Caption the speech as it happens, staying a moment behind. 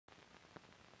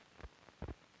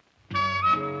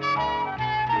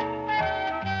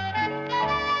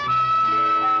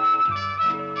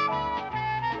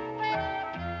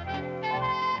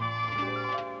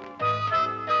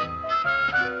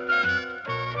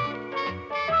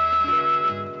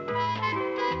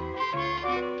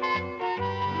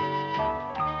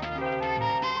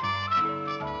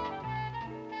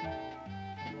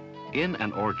In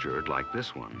an orchard like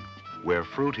this one, where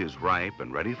fruit is ripe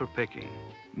and ready for picking,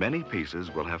 many pieces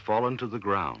will have fallen to the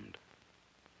ground.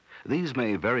 These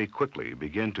may very quickly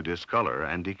begin to discolor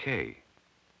and decay.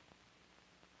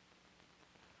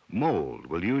 Mold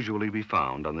will usually be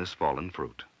found on this fallen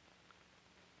fruit.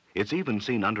 It's even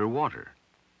seen underwater.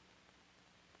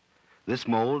 This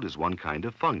mold is one kind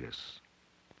of fungus.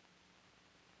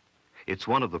 It's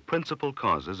one of the principal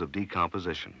causes of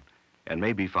decomposition and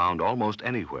may be found almost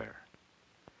anywhere.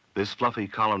 This fluffy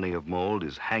colony of mold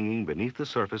is hanging beneath the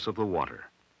surface of the water.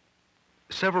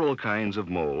 Several kinds of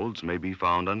molds may be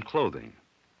found on clothing,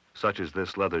 such as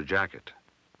this leather jacket.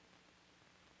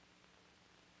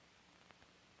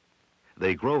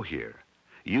 They grow here,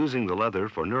 using the leather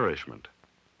for nourishment.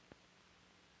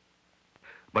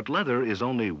 But leather is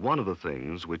only one of the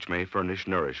things which may furnish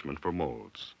nourishment for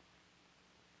molds.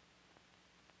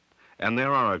 And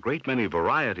there are a great many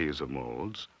varieties of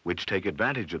molds which take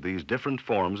advantage of these different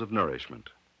forms of nourishment.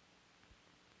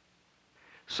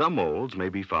 Some molds may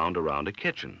be found around a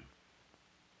kitchen,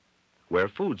 where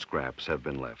food scraps have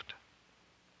been left.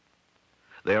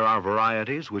 There are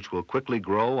varieties which will quickly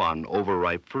grow on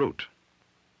overripe fruit.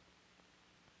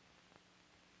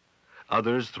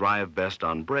 Others thrive best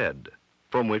on bread,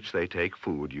 from which they take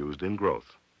food used in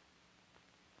growth.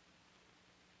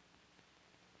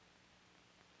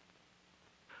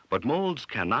 But molds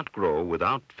cannot grow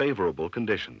without favorable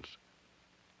conditions.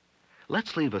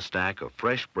 Let's leave a stack of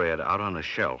fresh bread out on a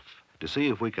shelf to see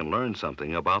if we can learn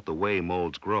something about the way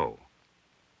molds grow.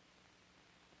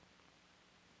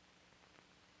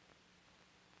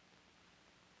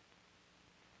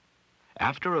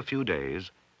 After a few days,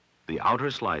 the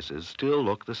outer slices still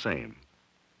look the same.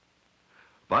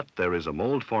 But there is a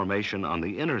mold formation on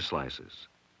the inner slices.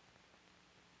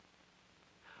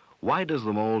 Why does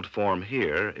the mold form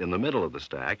here in the middle of the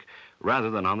stack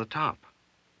rather than on the top?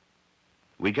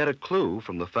 We get a clue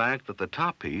from the fact that the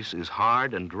top piece is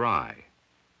hard and dry.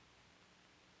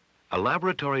 A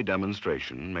laboratory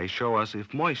demonstration may show us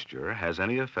if moisture has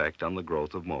any effect on the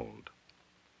growth of mold.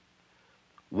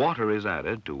 Water is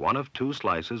added to one of two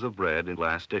slices of bread in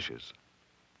glass dishes.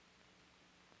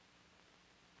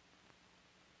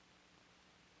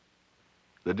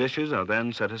 The dishes are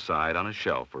then set aside on a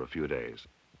shelf for a few days.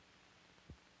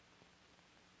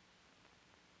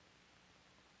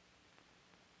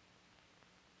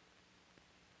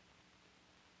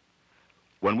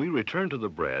 When we return to the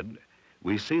bread,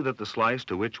 we see that the slice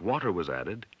to which water was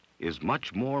added is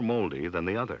much more moldy than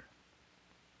the other.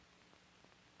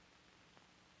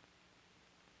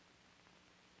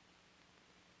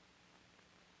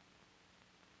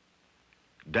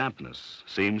 Dampness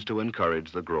seems to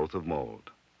encourage the growth of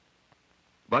mold.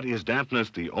 But is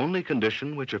dampness the only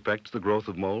condition which affects the growth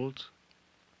of molds?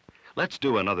 Let's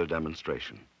do another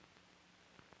demonstration.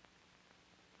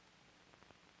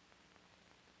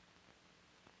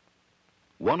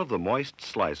 One of the moist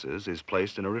slices is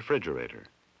placed in a refrigerator.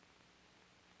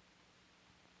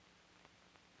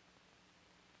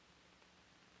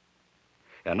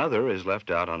 Another is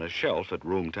left out on a shelf at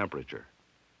room temperature.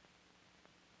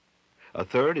 A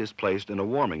third is placed in a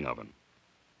warming oven.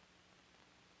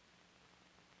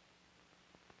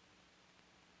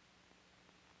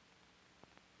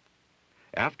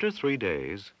 After 3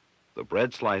 days, the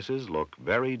bread slices look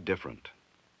very different.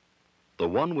 The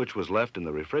one which was left in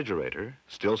the refrigerator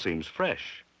still seems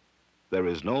fresh. There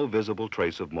is no visible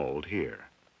trace of mold here.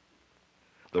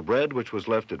 The bread which was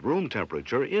left at room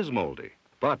temperature is moldy,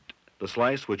 but the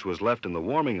slice which was left in the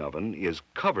warming oven is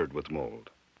covered with mold.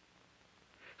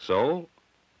 So,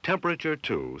 temperature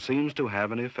too seems to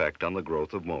have an effect on the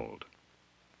growth of mold.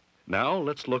 Now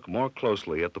let's look more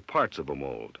closely at the parts of a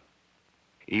mold.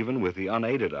 Even with the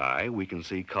unaided eye, we can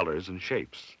see colors and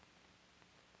shapes.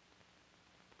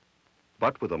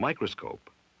 But with a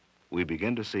microscope, we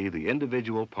begin to see the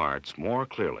individual parts more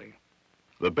clearly.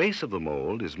 The base of the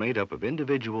mold is made up of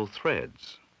individual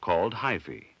threads called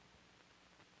hyphae.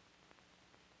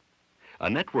 A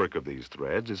network of these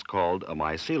threads is called a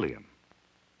mycelium.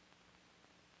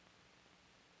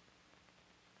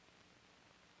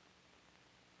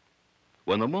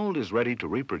 When the mold is ready to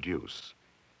reproduce,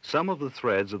 some of the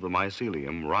threads of the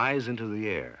mycelium rise into the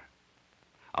air.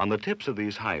 On the tips of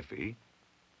these hyphae,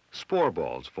 spore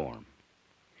balls form.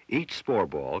 Each spore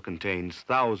ball contains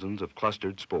thousands of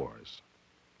clustered spores.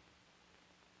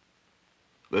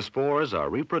 The spores are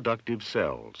reproductive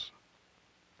cells.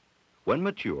 When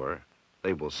mature,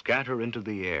 they will scatter into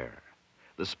the air.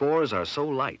 The spores are so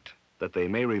light that they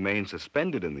may remain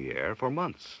suspended in the air for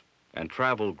months and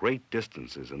travel great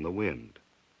distances in the wind.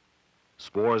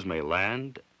 Spores may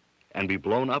land and be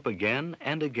blown up again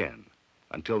and again,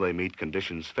 until they meet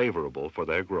conditions favorable for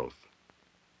their growth.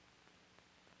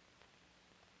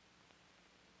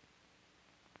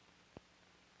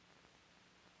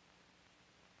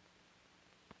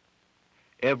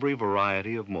 Every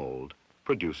variety of mold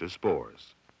produces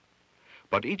spores,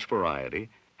 but each variety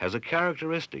has a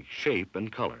characteristic shape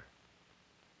and color.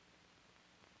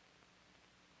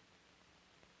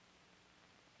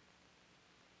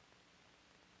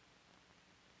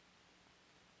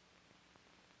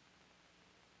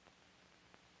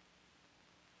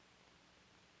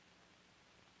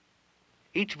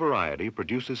 Each variety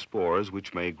produces spores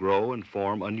which may grow and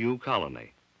form a new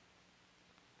colony.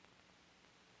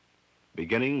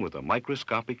 Beginning with a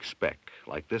microscopic speck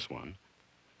like this one,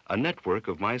 a network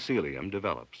of mycelium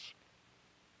develops.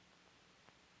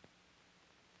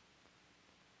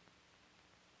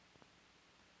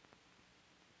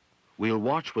 We'll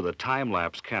watch with a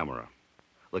time-lapse camera.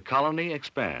 The colony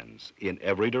expands in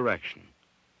every direction.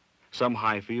 Some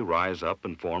hyphae rise up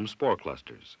and form spore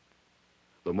clusters.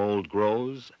 The mold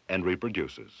grows and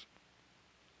reproduces.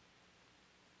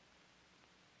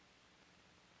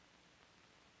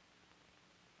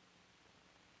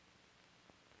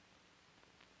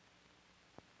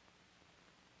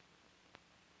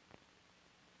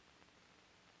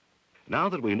 Now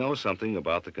that we know something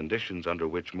about the conditions under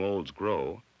which molds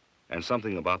grow and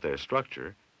something about their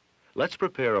structure, let's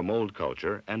prepare a mold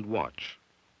culture and watch.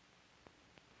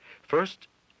 First,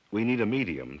 we need a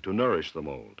medium to nourish the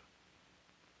mold.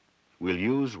 We'll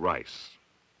use rice.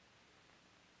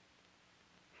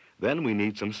 Then we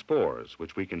need some spores,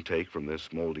 which we can take from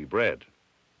this moldy bread.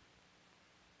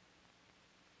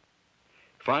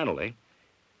 Finally,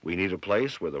 we need a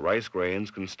place where the rice grains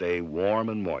can stay warm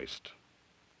and moist.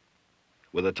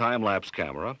 With a time-lapse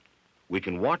camera, we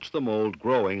can watch the mold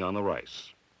growing on the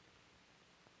rice.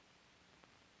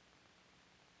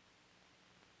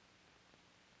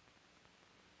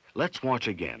 Let's watch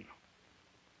again.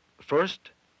 First,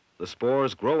 the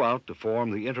spores grow out to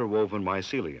form the interwoven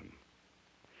mycelium.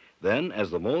 Then, as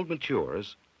the mold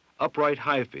matures, upright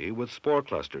hyphae with spore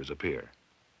clusters appear.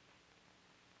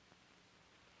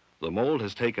 The mold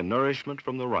has taken nourishment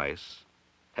from the rice,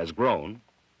 has grown,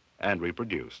 and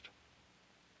reproduced.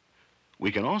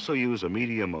 We can also use a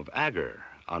medium of agar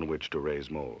on which to raise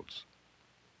molds.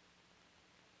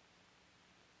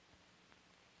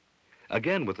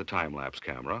 Again, with the time-lapse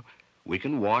camera, we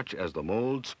can watch as the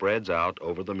mold spreads out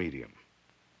over the medium.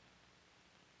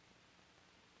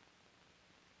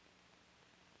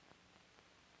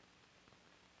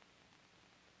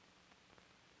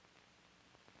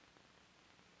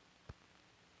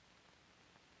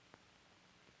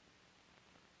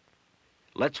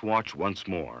 Let's watch once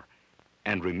more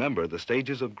and remember the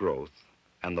stages of growth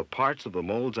and the parts of the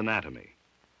mold's anatomy: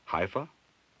 hypha,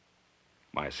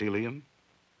 mycelium,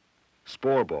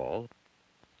 spore ball,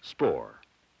 spore.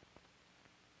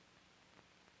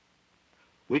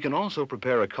 We can also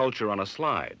prepare a culture on a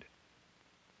slide.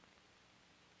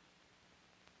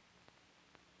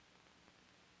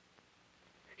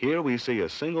 Here we see a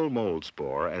single mold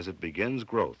spore as it begins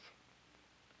growth.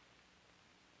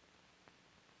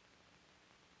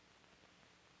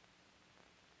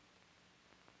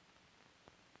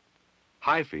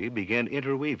 Hyphae begin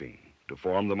interweaving to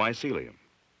form the mycelium.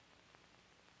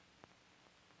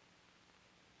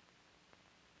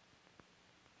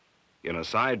 In a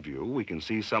side view, we can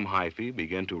see some hyphae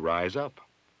begin to rise up.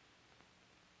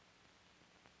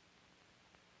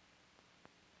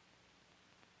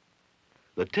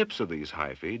 The tips of these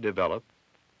hyphae develop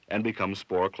and become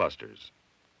spore clusters.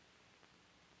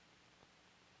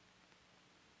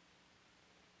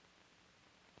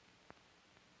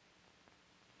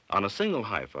 On a single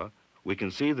hypha, we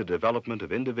can see the development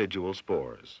of individual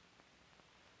spores.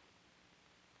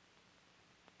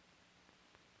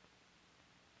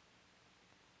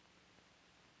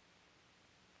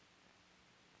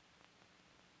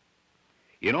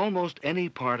 In almost any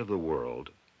part of the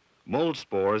world, mold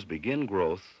spores begin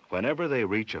growth whenever they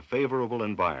reach a favorable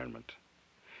environment.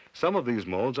 Some of these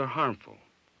molds are harmful.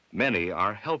 Many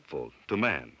are helpful to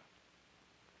man.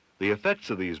 The effects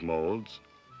of these molds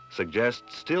suggest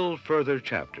still further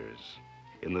chapters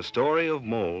in the story of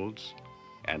molds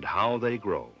and how they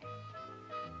grow.